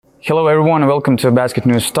Hello everyone, welcome to Basket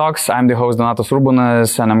News Talks. I'm the host Donatas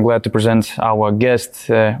Urbonas and I'm glad to present our guest,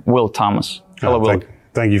 Will Thomas. Hello, Will.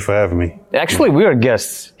 Thank you for having me. Actually, we are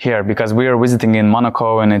guests here because we are visiting in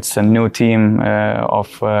Monaco and it's a new team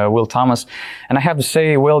of Will Thomas. And I have to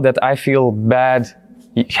say, Will, that I feel bad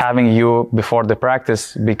having you before the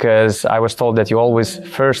practice because I was told that you always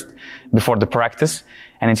first before the practice.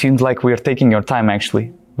 And it seems like we are taking your time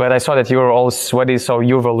actually. But I saw that you were all sweaty, so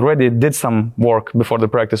you've already did some work before the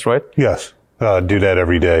practice, right? Yes, do that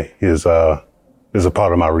every day is a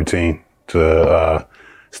part of my routine to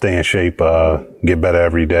stay in shape, get better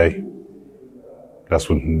every day. That's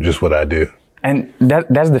just what I do. And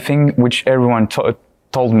that's the thing which everyone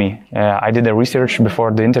told me. I did the research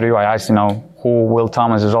before the interview. I asked, who Will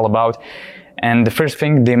Thomas is all about, and the first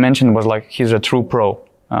thing they mentioned was like he's a true pro.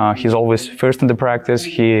 He's always first in the practice.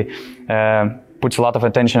 He puts a lot of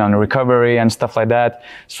attention on recovery and stuff like that.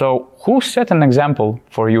 So who set an example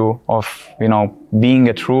for you of, being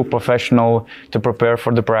a true professional to prepare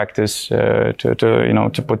for the practice,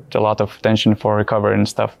 to put a lot of attention for recovery and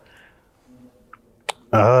stuff?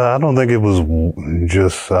 I don't think it was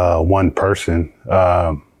just one person.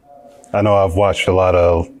 I know I've watched a lot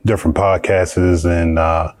of different podcasts and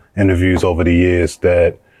interviews over the years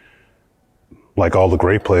that, like all the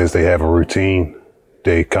great players, they have a routine.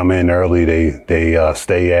 They come in early, they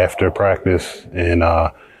stay after practice and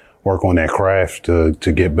work on their craft to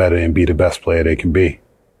get better and be the best player they can be.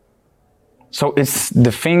 So it's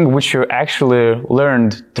the thing which you actually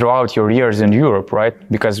learned throughout your years in Europe, right?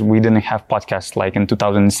 Because we didn't have podcasts like in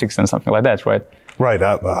 2006 and something like that, right? Right.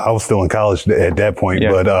 I was still in college at that point, yeah.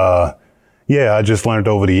 But I just learned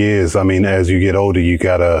over the years. I mean, as you get older, you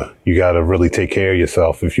gotta really take care of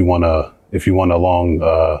yourself if you want a long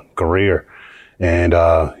career. And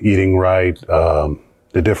eating right,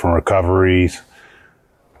 the different recoveries,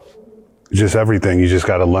 just everything. You just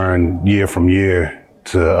got to learn year from year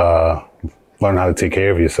to learn how to take care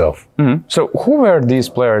of yourself. Mm-hmm. So who were these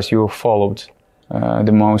players you followed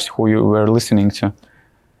the most, who you were listening to?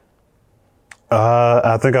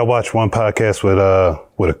 I think I watched one podcast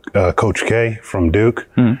with Coach K from Duke,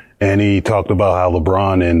 and he talked about how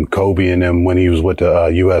LeBron and Kobe and them, when he was with the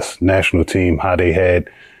U.S. national team, how they had,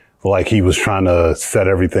 like he was trying to set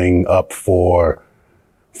everything up for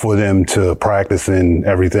them to practice and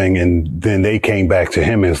everything. And then they came back to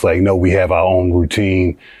him and it's like, no, we have our own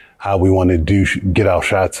routine, how we want to get our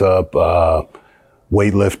shots up,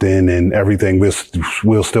 weightlifting and everything.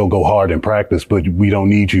 We'll still go hard in practice, but we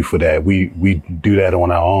don't need you for that. We do that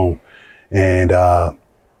on our own. And, I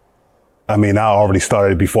already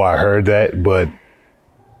started before I heard that, but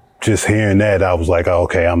just hearing that, I was like, oh,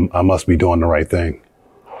 okay, I must be doing the right thing.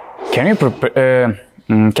 Can you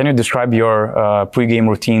describe your pregame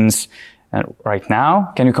routines right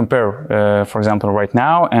now? Can you compare, for example, right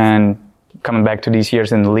now and coming back to these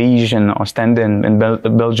years in Liège and Ostende in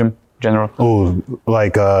Belgium in general? Oh,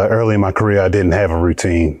 early in my career, I didn't have a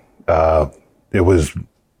routine. It was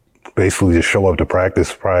basically just show up to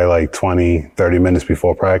practice probably like 20, 30 minutes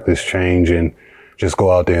before practice, change and just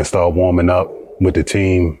go out there and start warming up with the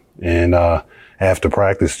team. And after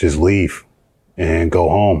practice, just leave and go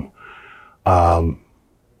home.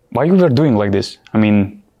 Why you were doing like this? I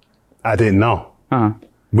didn't know.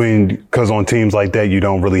 Because on teams like that, you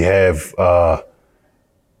don't really have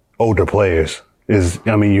older players.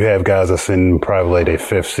 You have guys that's in probably like their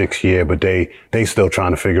 5th, 6th year, but they still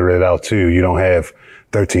trying to figure it out too. You don't have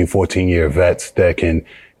 13, 14-year vets that can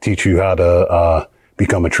teach you how to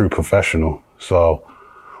become a true professional. So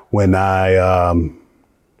when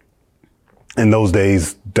in those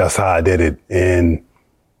days, that's how I did it. And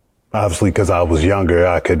obviously, because I was younger,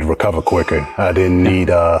 I could recover quicker. I didn't need,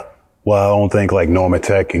 I don't think like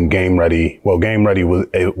Normatec and Game Ready. Well, Game Ready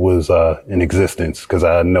was in existence because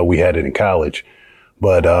I know we had it in college.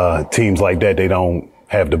 But teams like that, they don't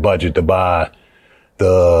have the budget to buy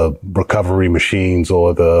the recovery machines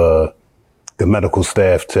or the medical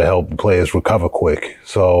staff to help players recover quick.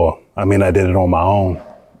 So, I did it on my own,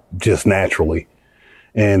 just naturally.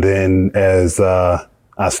 And then as I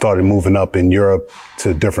started moving up in Europe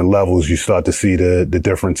to different levels, you start to see the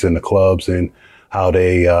difference in the clubs and how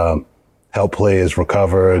they help players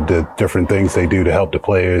recover, the different things they do to help the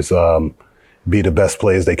players be the best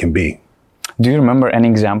players they can be. Do you remember any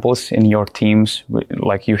examples in your teams,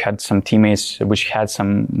 like you had some teammates which had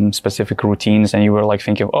some specific routines and you were like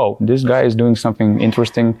thinking, oh, this guy is doing something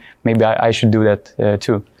interesting, maybe I should do that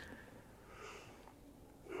too?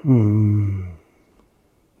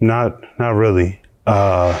 Not really.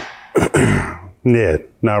 Yeah,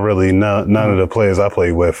 not really. None of the players I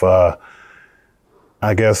played with. I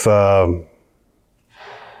guess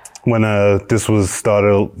When this was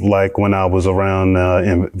started, like when I was around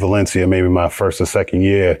in Valencia, maybe my first or second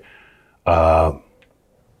year, I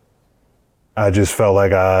just felt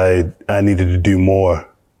like I needed to do more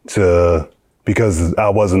because I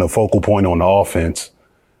wasn't a focal point on the offense.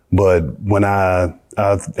 But when I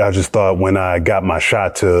just thought when I got my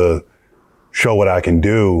shot to show what I can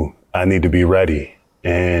do, I need to be ready.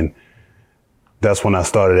 And that's when I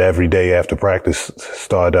started every day after practice,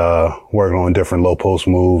 working on different low post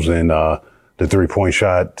moves and the 3-point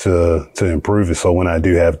shot to improve it. So when I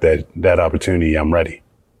do have that opportunity, I'm ready.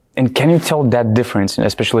 And can you tell that difference,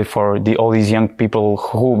 especially for all these young people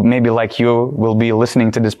who maybe like you will be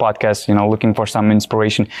listening to this podcast, looking for some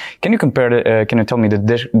inspiration? Can you can you tell me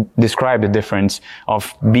describe the difference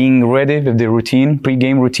of being ready with the routine,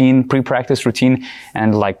 pre-game routine, pre-practice routine,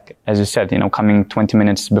 and like, as you said, coming 20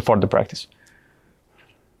 minutes before the practice?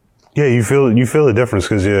 Yeah, you feel the difference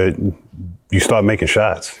because you start making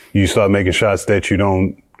shots. You start making shots that you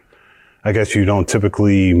don't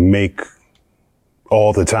typically make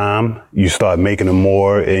all the time. You start making them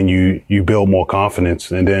more and you build more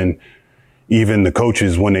confidence. And then even the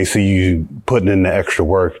coaches, when they see you putting in the extra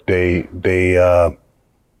work, they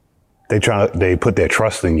put their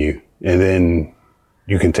trust in you, and then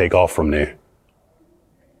you can take off from there.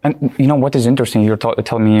 And what is interesting, you're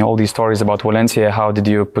telling me all these stories about Valencia. How did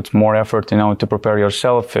you put more effort, to prepare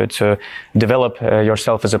yourself, to develop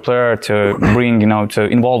yourself as a player, to bring, to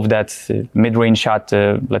involve that mid-range shot,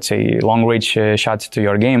 let's say long-range shot to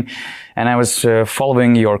your game. And I was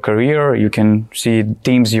following your career. You can see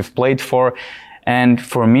teams you've played for. And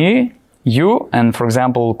for me, you and, for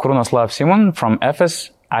example, Krunoslav Simon from Efes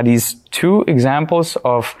are these two examples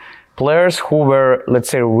of players who were, let's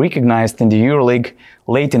say, recognized in the EuroLeague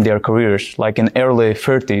late in their careers, like in early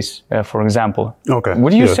 30s, for example. Okay.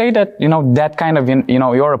 Would you say that, that kind of,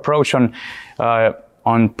 your approach on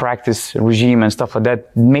practice regime and stuff like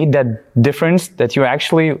that made that difference, that you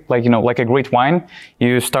actually, like a great wine,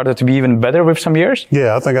 you started to be even better with some years?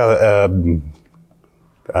 Yeah, I think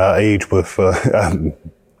I age with,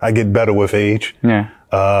 I get better with age. Yeah.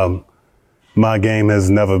 My game has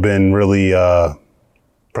never been really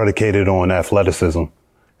predicated on athleticism.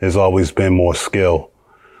 It's always been more skill.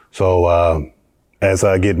 So as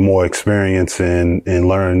I get more experience and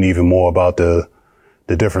learn even more about the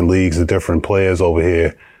different leagues, the different players over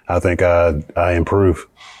here, I think I improve.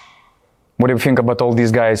 What do you think about all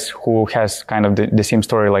these guys who has kind of the same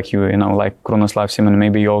story like you, like Krunoslav Simon?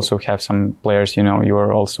 Maybe you also have some players, you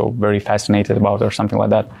are also very fascinated about or something like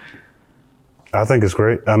that. I think it's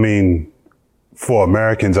great. I mean, for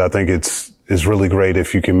Americans, I think it's really great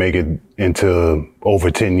if you can make it into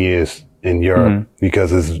over 10 years in Europe,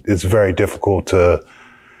 because it's very difficult to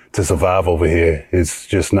survive over here. It's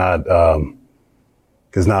just not,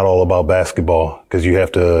 it's not all about basketball, because you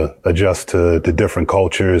have to adjust to the different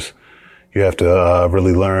cultures. You have to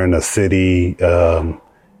really learn a city, and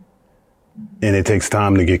it takes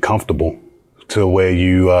time to get comfortable to where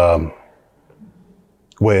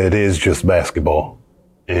where it is just basketball.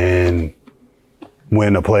 And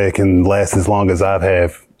when a player can last as long as I've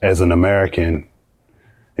had as an American,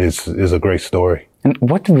 is a great story. And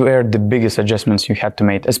what were the biggest adjustments you had to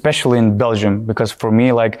make, especially in Belgium? Because for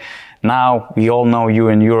me, now we all know you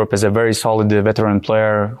in Europe as a very solid veteran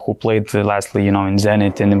player who played lastly, in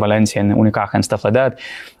Zenit and in Valencia and Unicaja and stuff like that.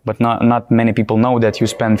 But not many people know that you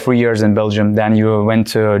spent 3 years in Belgium. Then you went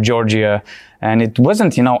to Georgia, and it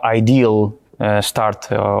wasn't, ideal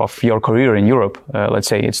start of your career in Europe. Let's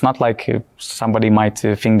say it's not like somebody might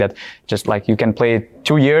think that just like you can play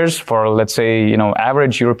 2 years for, let's say,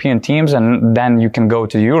 average European teams and then you can go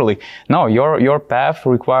to the EuroLeague. No, your path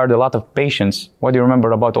required a lot of patience. What do you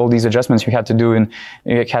remember about all these adjustments you had to do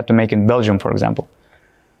you had to make in Belgium, for example?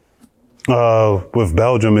 With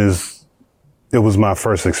Belgium it was my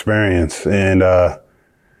first experience, and I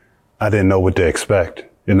didn't know what to expect,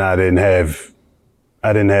 and I didn't have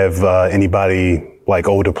anybody like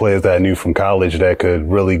older players that I knew from college that could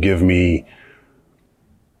really give me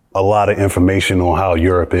a lot of information on how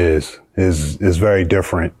Europe is very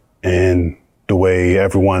different, and the way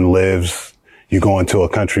everyone lives. You go into a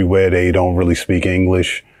country where they don't really speak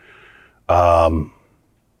English.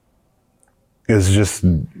 It's just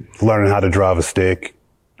learning how to drive a stick.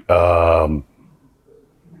 I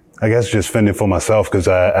guess just fending for myself, because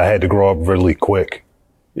I had to grow up really quick.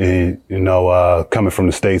 And, coming from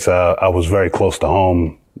the States, I was very close to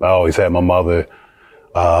home. I always had my mother,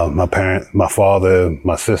 my father,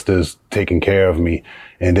 my sisters taking care of me.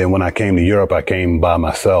 And then when I came to Europe, I came by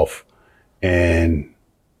myself, and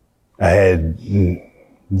I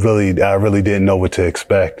really didn't know what to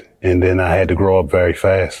expect. And then I had to grow up very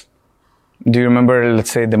fast. do you remember,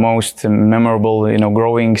 let's say, the most memorable,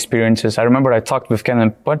 growing experiences? I remember I talked with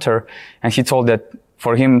Kenneth Potter, and he told that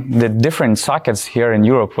for him, the different sockets here in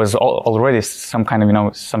Europe was already some kind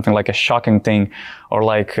of, something like a shocking thing, or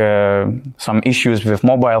like some issues with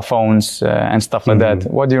mobile phones and stuff like that.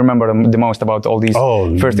 What do you remember the most about all these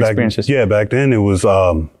first experiences? Yeah, back then it was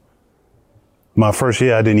my first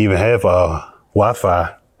year. I didn't even have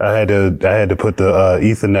Wi-Fi. I had to put the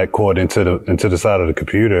Ethernet cord into the side of the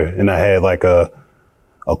computer, and I had like a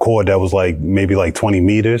cord that was like maybe like 20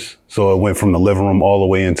 meters. So it went from the living room all the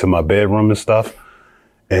way into my bedroom and stuff.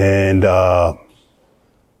 And the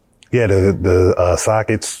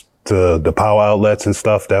sockets to the power outlets and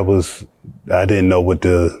stuff, I didn't know what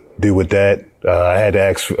to do with that. I had to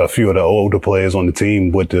ask a few of the older players on the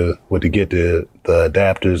team what to get the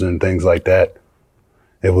adapters and things like that.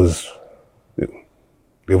 It was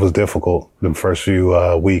difficult the first few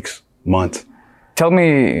weeks, months. Tell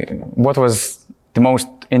me, what was the most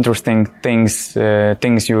interesting things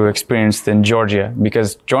you experienced in Georgia?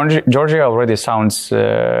 Because Georgia already sounds,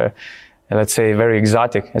 let's say, very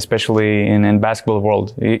exotic, especially in basketball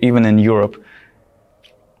world, even in Europe.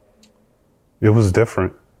 It was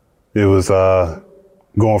different. It was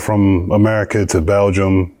going from America to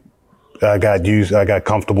Belgium. I got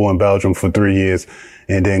comfortable in Belgium for 3 years,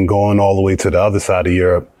 and then going all the way to the other side of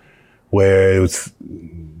Europe, where it was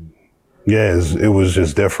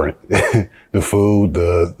just different. The food,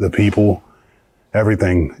 the people,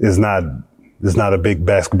 everything is not a big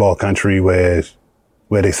basketball country where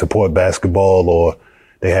they support basketball, or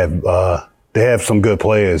they have some good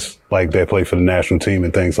players like that play for the national team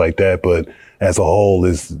and things like that. But as a whole,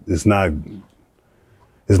 it's not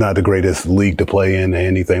the greatest league to play in or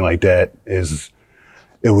anything like that.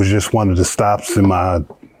 It was just one of the stops in my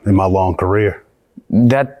long career.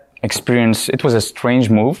 That experience, it was a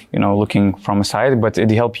strange move, looking from a side, but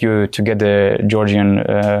it helped you to get the Georgian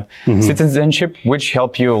citizenship, which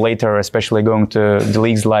helped you later, especially going to the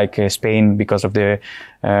leagues like Spain because of the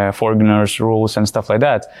foreigners rules and stuff like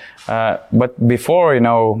that. But before,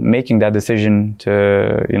 making that decision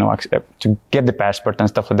to get the passport and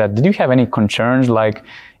stuff like that, did you have any concerns? Like,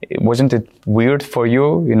 wasn't it weird for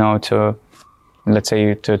you, to, let's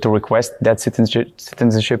say, to request that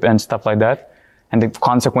citizenship and stuff like that? And the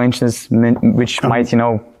consequences which might,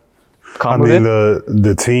 come with it?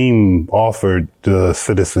 The team offered the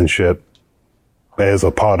citizenship as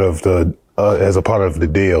a part of the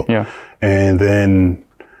deal. Yeah. And then,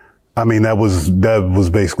 that was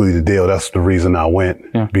basically the deal. That's the reason I went.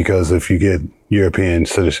 Yeah. Because if you get European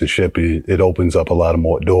citizenship, it opens up a lot of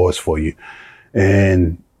more doors for you.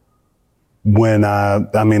 And when I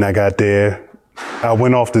got there, I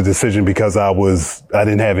went off the decision because I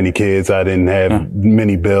didn't have any kids. I didn't have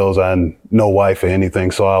many bills. I had no wife or anything.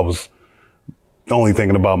 So I was only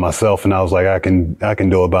thinking about myself, and I was like, I can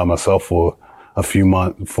do it by myself for a few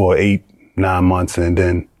months, for 8-9 months. And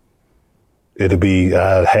then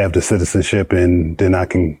I have the citizenship, and then I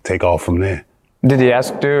can take off from there. Did they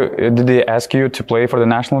ask you to play for the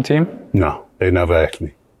national team? No, they never asked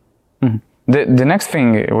me. Mm-hmm. The next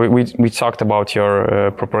thing, we talked about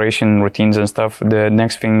your preparation routines and stuff. The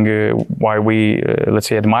next thing why we, let's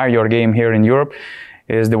say, admire your game here in Europe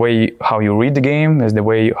is the way how you read the game, is the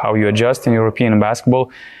way how you adjust in European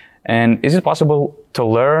basketball. And is it possible to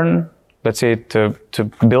learn, let's say, to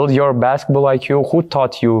build your basketball IQ? Who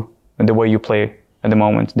taught you the way you play at the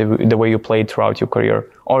moment, the way you played throughout your career?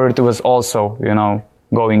 Or it was also,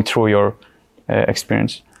 going through your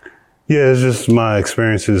experience? Yeah, it's just my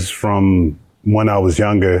experiences from when I was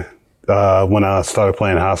younger. When I started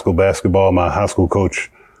playing high school basketball, my high school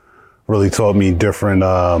coach really taught me different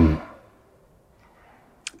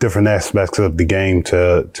aspects of the game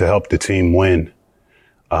to help the team win.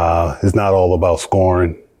 It's not all about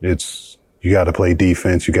scoring. You got to play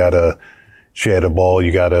defense. You got to share the ball.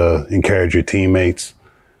 You got to encourage your teammates.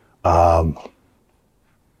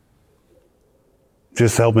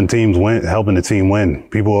 Just helping the team win.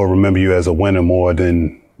 People will remember you as a winner more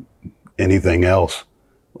than anything else,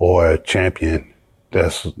 or a champion. I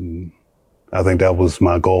think that was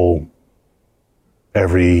my goal.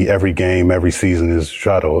 Every game, every season is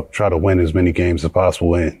try to win as many games as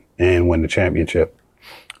possible and win the championship.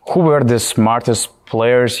 Who were the smartest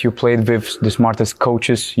players you played with, the smartest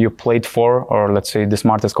coaches you played for, or let's say the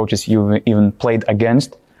smartest coaches you even played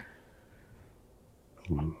against?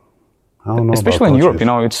 I don't know. Especially in Europe,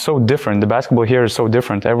 it's so different. The basketball here is so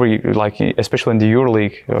different. Especially in the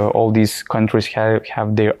EuroLeague, all these countries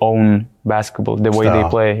have their own basketball, the way they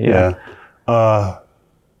play. Yeah. I'm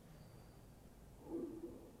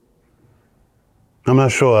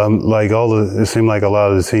not sure. It seemed like a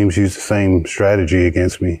lot of the teams used the same strategy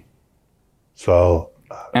against me. So.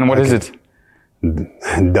 And what is it?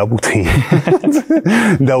 Double team.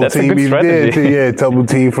 Double That's team. a good strategy. Yeah, double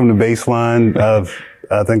team from the baseline.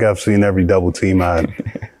 I think I've seen every double team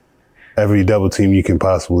you can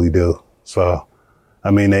possibly do. So,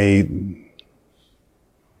 I mean,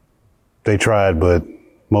 they tried, but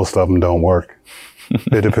most of them don't work.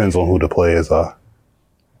 It depends on who the players are.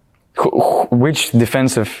 Which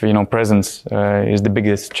defensive, presence is the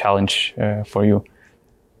biggest challenge for you?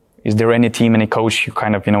 Is there any team, any coach you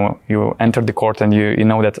kind of, you enter the court and you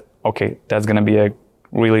know that, okay, that's going to be a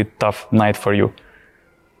really tough night for you?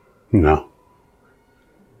 No.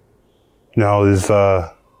 No, it's,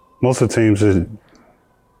 most of the teams, if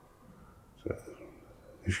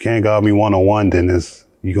you can't guard me one-on-one, then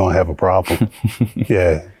you're going to have a problem.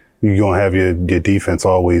 Yeah, you're going to have your defense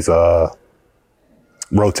always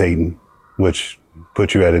rotating, which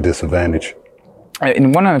puts you at a disadvantage.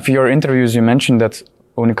 In one of your interviews, you mentioned that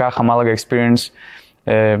Unicaja Malaga experience,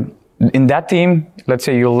 in that team, let's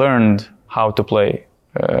say you learned how to play.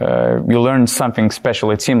 You learned something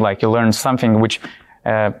special. It seemed like you learned something which,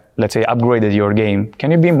 let's say, upgraded your game.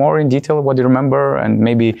 Can you be more in detail what you remember? And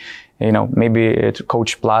maybe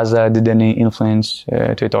Coach Plaza did any influence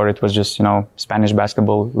to it, or it was just, Spanish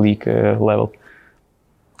basketball league level?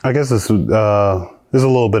 I guess it's a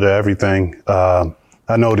little bit of everything.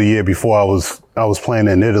 I know the year before I was playing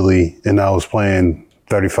in Italy and I was playing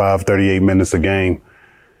 35, 38 minutes a game.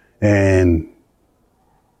 And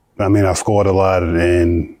I mean, I scored a lot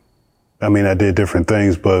and I mean, I did different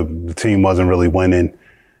things, but the team wasn't really winning.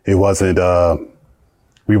 It wasn't,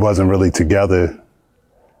 we wasn't really together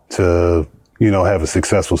to, have a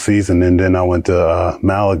successful season. And then I went to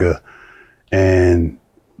Malaga and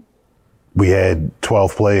we had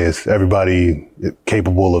 12 players, everybody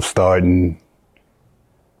capable of starting,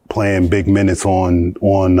 playing big minutes on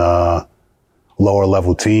lower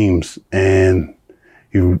level teams. And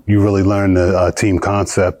you really learn the team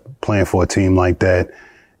concept playing for a team like that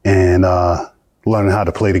and learning how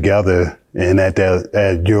to play together. And at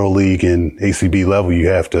EuroLeague and ACB level, you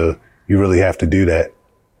really have to do that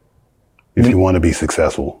if you want to be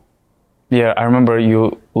successful. Yeah, I remember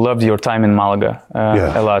you loved your time in Malaga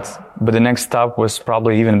a lot, but the next stop was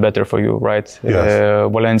probably even better for you, right? Yes.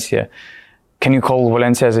 Valencia. Can you call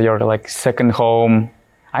Valencia as your second home?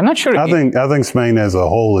 I'm not sure. I think Spain as a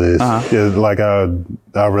whole is I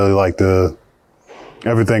really like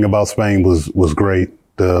everything about Spain was great.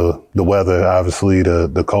 The weather, obviously,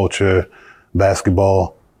 the culture,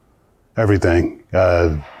 basketball, everything.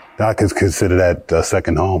 I could consider that a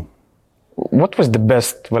second home. What was the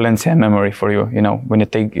best Valencia memory for you? When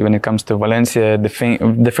it comes to Valencia,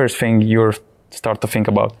 the first thing you start to think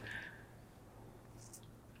about.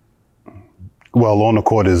 Well, on the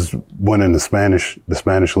court is winning the Spanish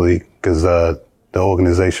league because the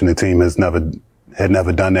organization, the team had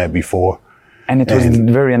never done that before. And it was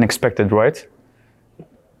very unexpected, right?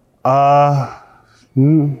 Was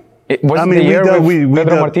it the year with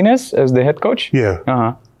Pedro Martinez as the head coach?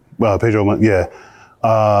 Yeah. Pedro, yeah.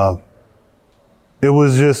 It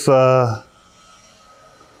was just, I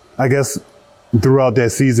guess, throughout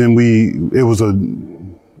that season, it was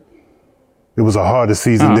a harder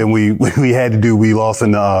season than we had to do. We lost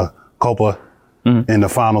in the Copa in the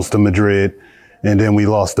finals to Madrid, and then we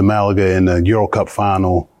lost to Malaga in the Euro Cup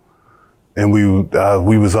final. And we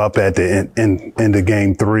was up at the end of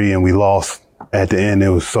game 3, and we lost at the end. It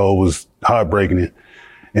was heartbreaking.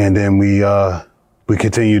 And then we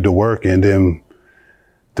continued to work, and then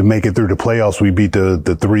to make it through the playoffs, we beat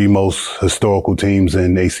the 3 most historical teams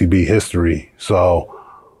in ACB history. So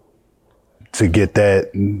to get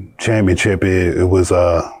that championship, it was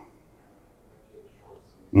I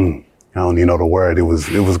don't even know the word. It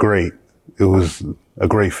was great. It was a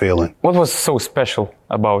great feeling. What was so special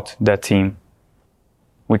about that team,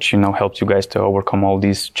 which helped you guys to overcome all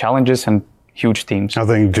these challenges and huge teams? I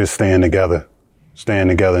think just staying together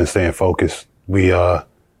and staying focused. We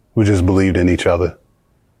just believed in each other,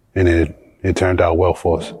 and it turned out well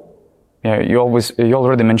for us. Yeah, you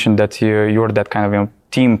already mentioned that you're that kind of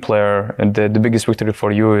team player, and the biggest victory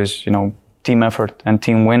for you is team effort and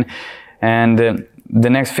team win. And the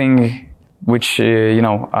next thing which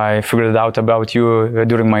I figured out about you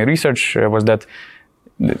during my research was that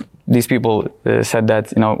these people said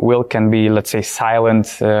that Will can be, let's say,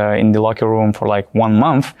 silent in the locker room for 1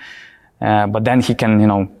 month, but then he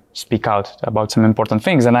can speak out about some important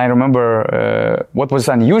things. And I remember what was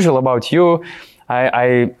unusual about you.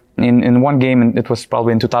 In one game, it was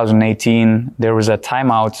probably in 2018, there was a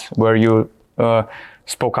timeout where you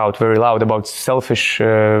spoke out very loud about selfish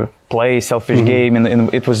play, selfish game,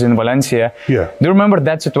 and it was in Valencia. Yeah. Do you remember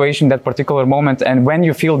that situation, that particular moment, and when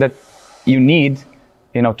you feel that you need,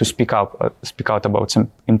 to speak out about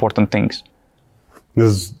some important things?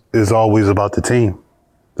 It's always about the team.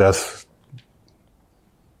 That's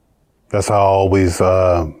how I always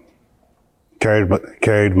carried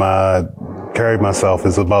myself.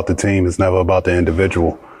 It's about the team. It's never about the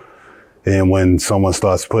individual. And when someone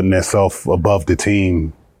starts putting themselves above the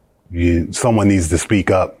team, someone needs to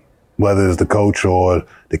speak up, whether it's the coach or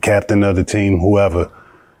the captain of the team, whoever.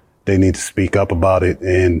 They need to speak up about it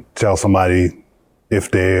and tell somebody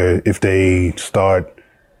if they start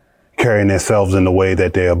carrying themselves in the way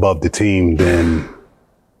that they're above the team, then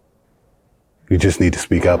you just need to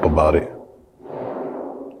speak up about it.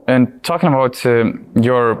 And talking about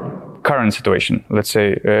your current situation, let's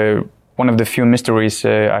say, one of the few mysteries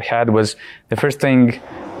I had was the first thing,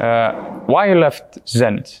 why you left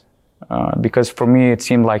Zenit? Because for me, it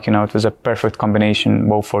seemed like, it was a perfect combination,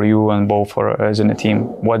 both for you and both for us in the team.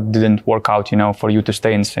 What didn't work out, for you to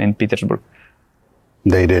stay in St. Petersburg?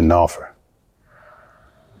 They didn't offer.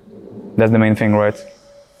 That's the main thing, right?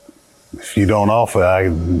 If you don't offer,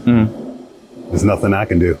 there's nothing I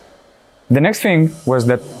can do. The next thing was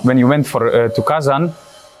that when you went to Kazan,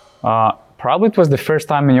 probably it was the first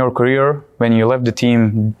time in your career when you left the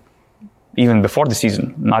team even before the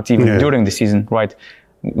season, not even during the season, right?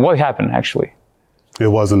 What happened, actually? It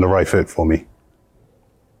wasn't the right fit for me.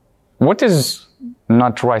 What is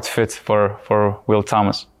not right fit for Will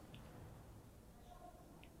Thomas?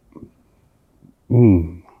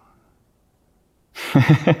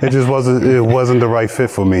 It just wasn't the right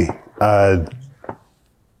fit for me.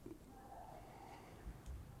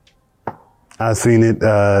 I seen it.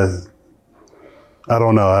 I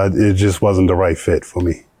don't know. It just wasn't the right fit for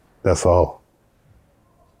me. That's all.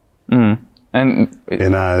 And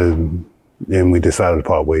we decided to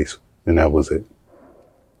part ways, and that was it.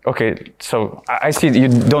 Okay, so I see you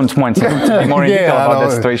don't want to be more in detail about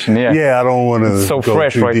that situation. Yeah, I don't want to. It's so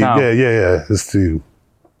fresh right now. Yeah.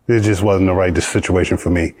 It just wasn't the right situation for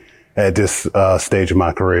me at this stage of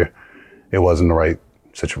my career. It wasn't the right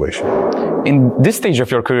situation. In this stage of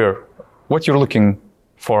your career, what you're looking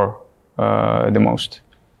for the most?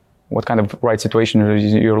 What kind of right situation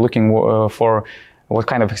you're looking for? What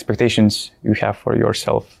kind of expectations you have for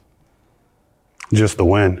yourself? Just to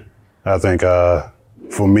win. I think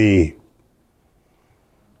for me,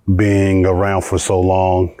 being around for so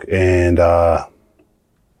long, and I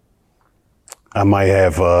might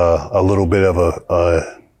have a little bit of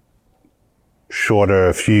a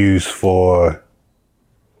shorter fuse for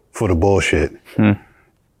the bullshit.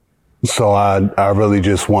 So I really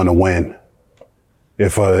just want to win.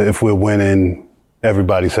 If we're winning,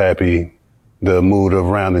 everybody's happy. The mood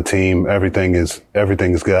around the team, everything is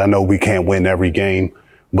good. I know we can't win every game,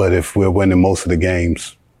 but if we're winning most of the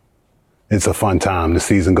games, it's a fun time. The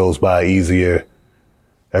season goes by easier.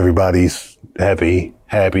 Everybody's happy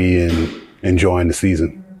and enjoying the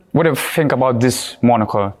season. What do you think about this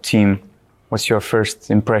Monaco team? What's your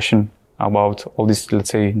first impression about all this,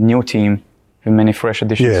 let's say, new team with many fresh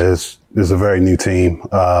additions? Yeah, it's a very new team.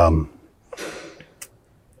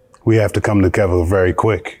 We have to come together very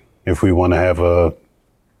quick if we want to have a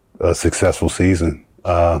successful season.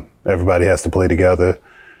 Everybody has to play together.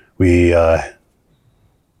 We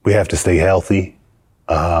have to stay healthy,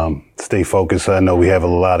 stay focused. I know we have a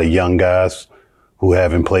lot of young guys who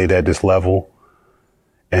haven't played at this level.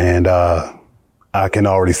 And I can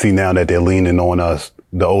already see now that they're leaning on us,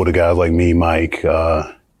 the older guys like me, Mike,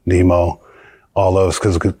 Nemo, all of us,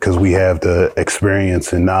 because we have the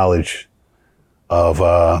experience and knowledge of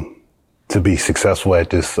to be successful at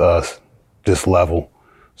this level.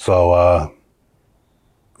 So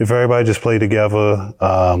if everybody just play together,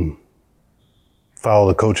 follow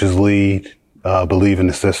the coach's lead, believe in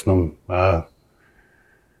the system,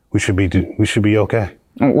 we should be okay.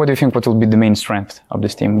 What do you think? What will be the main strength of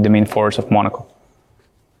this team, the main force of Monaco?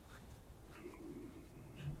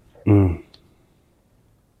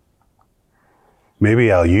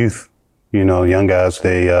 Maybe our youth, young guys.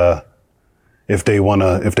 They if they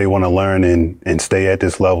wanna learn and stay at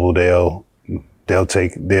this level, they'll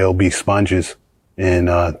be sponges and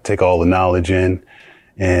take all the knowledge in,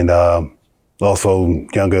 and also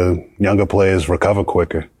younger players recover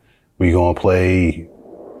quicker. We're gonna play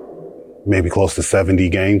maybe close to 70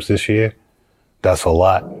 games this year. That's a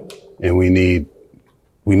lot, and we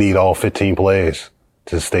need all 15 players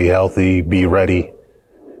to stay healthy, be ready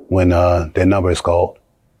when their number is called.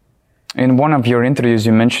 In one of your interviews,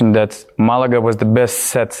 you mentioned that Malaga was the best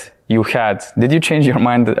set you had. Did you change your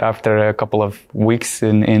mind after a couple of weeks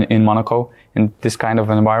in Monaco, in this kind of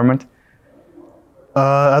environment?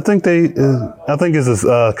 I think I think it's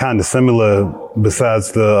kind of similar.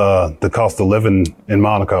 Besides the cost of living in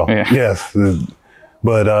Monaco, Yeah. yes,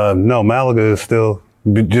 but no, Malaga is still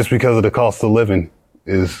just because of the cost of living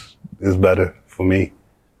is better for me.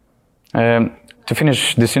 To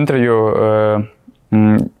finish this interview,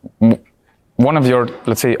 one of your,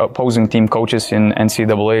 let's say, opposing team coaches in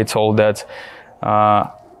NCAA told that, I'm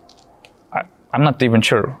not even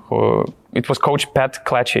sure, it was Coach Pat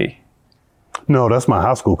Clatchy. No, that's my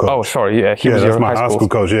high school coach. Oh, sorry, yeah, he was that's your my high school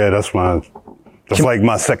coach. Yeah, that's like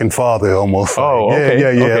my second father almost. Oh, like, okay.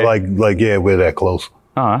 Yeah, Okay. like yeah, we're that close.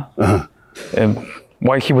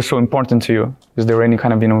 Why he was so important to you? Is there any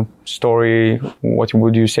kind of, story? What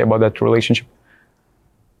would you say about that relationship?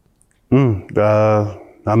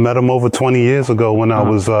 I met him over 20 years ago when I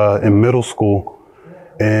was in middle school,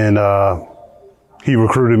 and he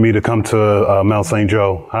recruited me to come to Mount St.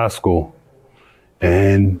 Joe High School.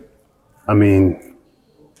 And I mean,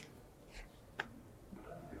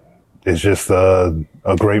 it's just a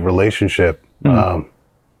great relationship.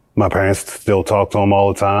 My parents still talk to him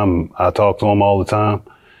all the time. I talk to him all the time.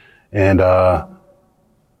 And I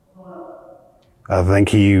think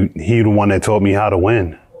he the one that taught me how to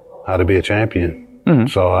win, how to be a champion.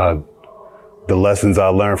 So the lessons I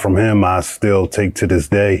learned from him, I still take to this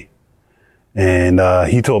day. And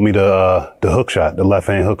he taught me the hook shot, the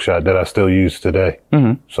left-hand hook shot that I still use today.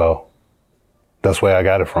 So that's where I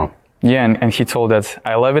got it from. Yeah, and he told that,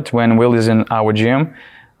 I love it when Will is in our gym.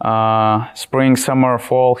 Spring, summer,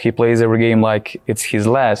 fall, he plays every game like it's his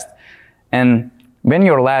last. And when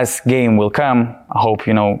your last game will come, I hope,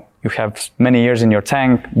 you have many years in your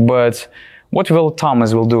tank, but what Will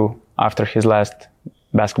Thomas will do after his last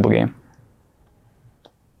basketball game?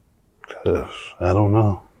 I don't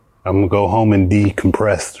know. I'm gonna go home and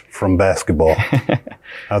decompress from basketball.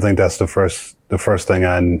 I think that's the first thing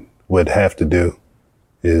I would have to do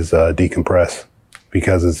is decompress,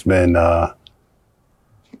 because it's been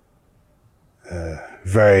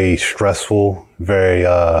very stressful, very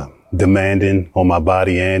demanding on my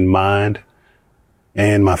body and mind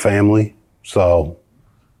and my family. So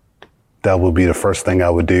that would be the first thing I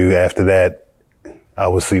would do. After that, I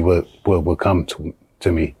would see what would come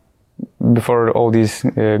to me. Before all these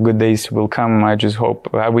good days will come, I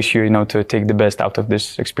wish you, to take the best out of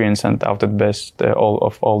this experience and out of the best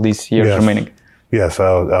of all these years remaining. Yes,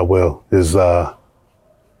 I will.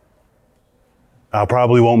 I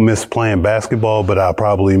probably won't miss playing basketball, but I'll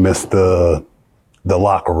probably miss the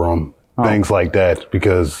locker room, things like that,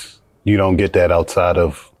 because you don't get that outside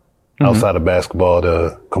of basketball,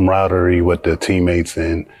 the camaraderie with the teammates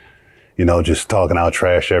and, just talking out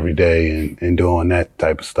trash every day and doing that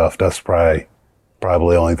type of stuff. That's probably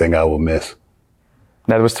the only thing I will miss.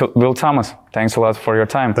 That was Will Thomas. Thanks a lot for your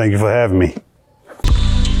time. Thank you for having me.